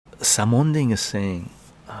Samonding is saying,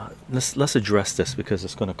 let's address this because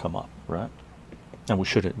it's going to come up, right? And we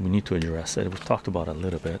need to address it. We've talked about it a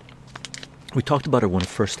little bit. We talked about it when it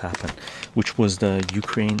first happened, which was the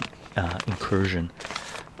Ukraine incursion,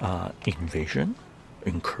 NATO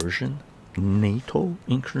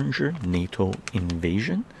incursion, NATO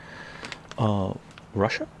invasion.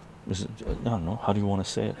 Russia, is it, I don't know, how do you want to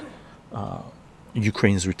say it?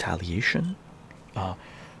 Ukraine's retaliation,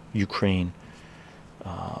 Ukraine.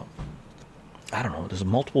 I don't know. There's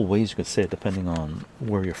multiple ways you could say it depending on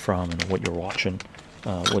where you're from and what you're watching,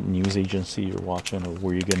 what news agency you're watching, or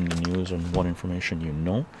where you're getting the news and what information you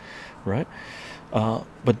know, right?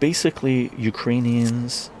 But basically,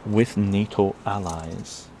 Ukrainians with NATO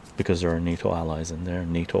allies, because there are NATO allies in there,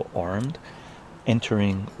 NATO armed,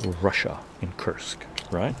 entering Russia in Kursk,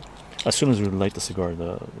 right? As soon as we light the cigar,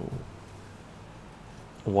 the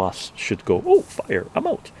wasp should go, oh, fire, I'm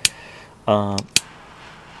out.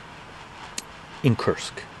 In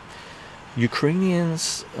Kursk,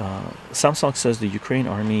 Ukrainians, Samsung says the Ukraine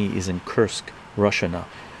army is in Kursk, Russia now.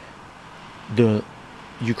 The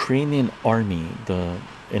Ukrainian army, the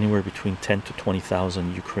anywhere between 10 to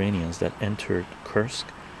 20,000 Ukrainians that entered Kursk,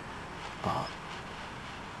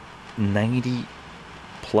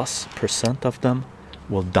 90+% of them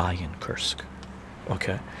will die in Kursk.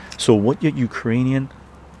 Okay, so what your Ukrainian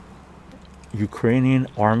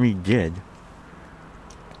army did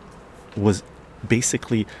was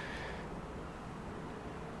basically,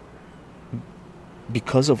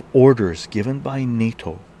 because of orders given by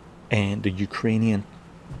NATO and the Ukrainian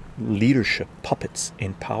leadership puppets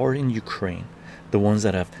in power in Ukraine, the ones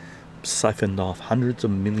that have siphoned off hundreds of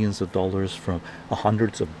millions of dollars from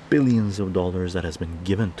hundreds of billions of dollars that has been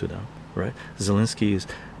given to them, right? Zelensky is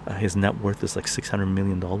his net worth is like $600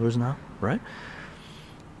 million now, right?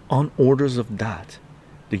 On orders of that,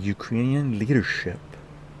 the Ukrainian leadership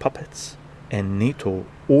puppets and NATO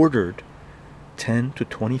ordered 10 to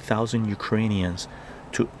 20,000 Ukrainians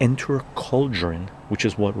to enter a cauldron, which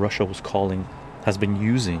is what Russia has been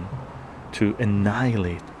using to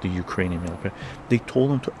annihilate the Ukrainian military. They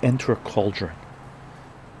told them to enter a cauldron,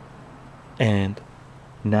 and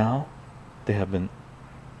now they're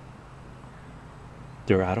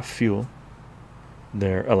out of fuel.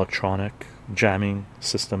 Their electronic jamming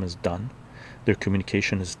system is done. Their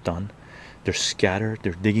communication is done. They're scattered.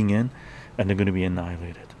 They're digging in, and they're going to be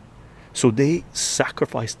annihilated. So they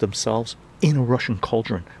sacrificed themselves in a Russian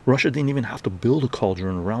cauldron. Russia didn't even have to build a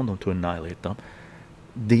cauldron around them to annihilate them.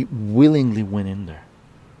 They willingly went in there,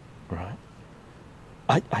 right?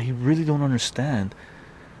 I really don't understand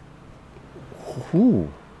who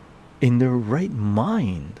in their right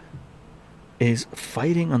mind is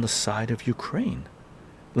fighting on the side of Ukraine.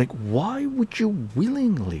 Like, why would you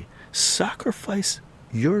willingly sacrifice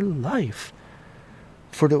your life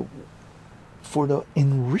for the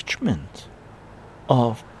enrichment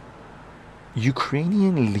of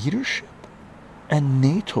Ukrainian leadership and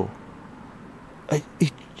NATO?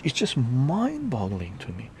 It's just mind-boggling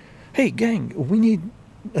to me. Hey gang, we need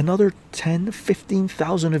another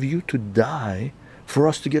 10-15,000 of you to die for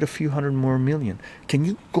us to get a few hundred more million. Can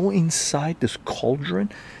you go inside this cauldron,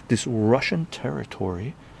 this Russian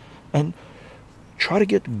territory, and try to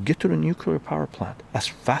get to the nuclear power plant as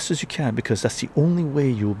fast as you can, because that's the only way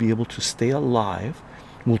you'll be able to stay alive.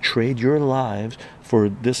 We'll trade your lives for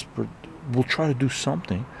this. We'll try to do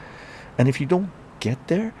something, and if you don't get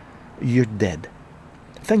there, you're dead.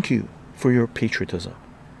 Thank you for your patriotism.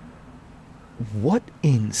 What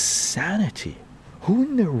insanity! Who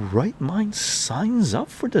in their right mind signs up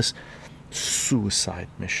for this suicide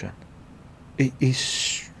mission? It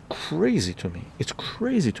is crazy to me. It's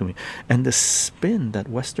crazy to me. And the spin that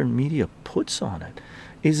Western media puts on it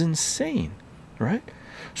is insane, right?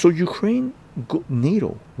 So Ukraine,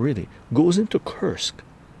 NATO really goes into Kursk,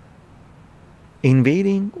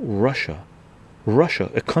 invading Russia,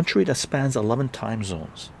 a country that spans 11 time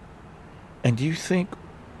zones. And do you think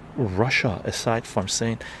Russia, aside from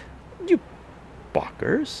saying, you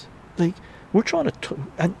fuckers, like, we're trying to,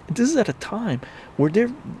 and this is at a time where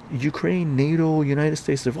Ukraine, NATO, United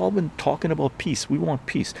States, they've all been talking about peace. We want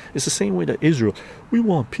peace. It's the same way that Israel, we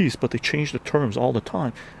want peace, but they change the terms all the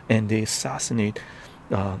time, and they assassinate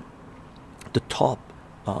the top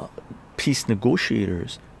peace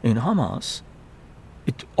negotiators in Hamas.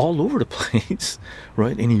 It all over the place,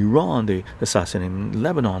 right? In Iran they assassinate him, in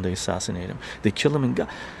Lebanon they assassinate him, they kill him in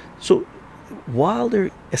Gaza. So while they're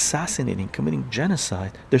assassinating, committing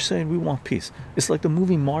genocide, they're saying we want peace. It's like the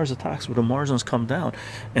movie Mars Attacks, where the Martians come down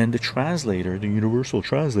and the translator, the universal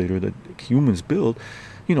translator that humans build,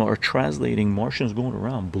 are translating Martians going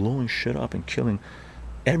around blowing shit up and killing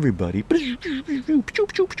everybody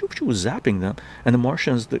zapping them, and the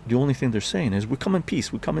Martians, the only thing they're saying is, we come in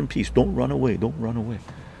peace, we come in peace, don't run away, don't run away.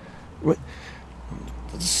 Right?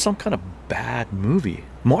 This is some kind of bad movie.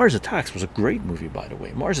 Mars Attacks was a great movie, by the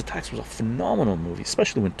way. Mars Attacks was a phenomenal movie,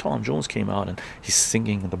 especially when Tom Jones came out and he's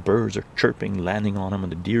singing and the birds are chirping, landing on him,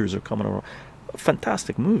 and the deers are coming around. A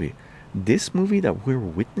fantastic movie. This movie that we're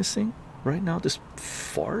witnessing right now, this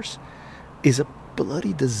farce, is a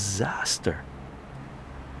bloody disaster.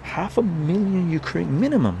 500,000 Ukraine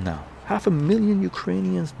minimum now. 500,000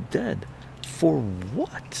 Ukrainians dead. For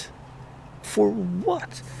what? For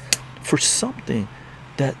what? For something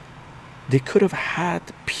that they could have had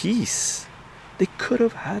peace. They could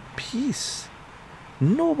have had peace.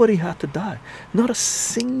 Nobody had to die. Not a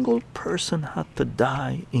single person had to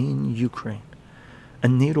die in Ukraine.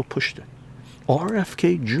 And NATO pushed it.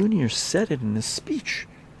 RFK Jr. said it in his speech,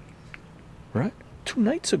 right? 2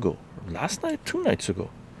 nights ago, last night, 2 nights ago,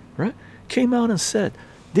 right? Came out and said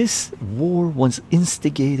this war was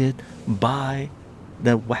instigated by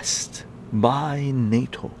the West, by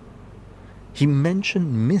NATO. He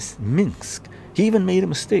mentioned Minsk. He even made a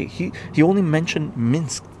mistake. He only mentioned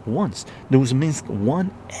Minsk once. There was Minsk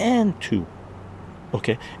 1 and 2.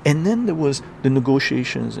 Okay, and then there was the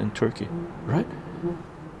negotiations in Turkey, right?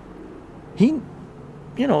 He,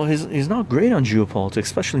 you know, he's not great on geopolitics,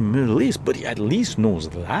 especially in the Middle East, but he at least knows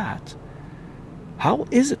that. How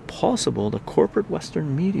is it possible that corporate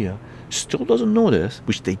Western media still doesn't know this,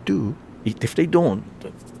 which they do? If they don't,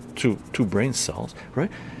 two brain cells,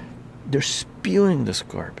 right? They're spewing this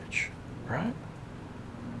garbage, right?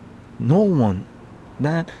 No one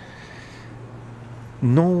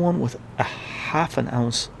with a half an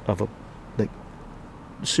ounce of a, like,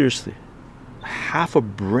 seriously, half a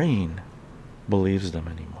brain believes them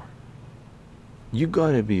anymore. You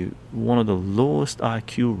gotta be one of the lowest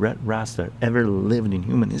IQ rats that ever lived in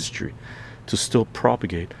human history to still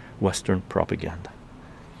propagate Western propaganda.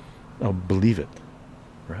 I'll believe it,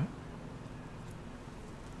 right?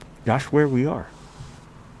 That's where we are.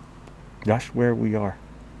 That's where we are.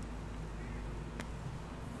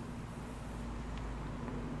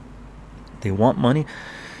 They want money.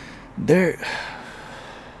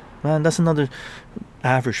 Man, that's another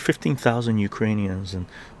average 15,000 Ukrainians and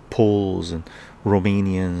Poles and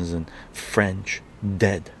Romanians and French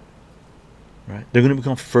dead, right? They're going to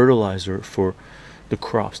become fertilizer for the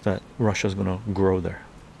crops that Russia's going to grow there.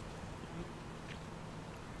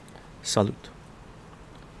 Salute.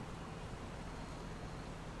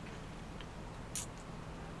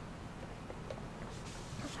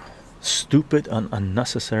 Stupid and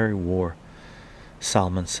unnecessary war,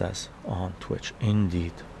 Salman says on Twitch.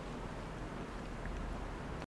 Indeed.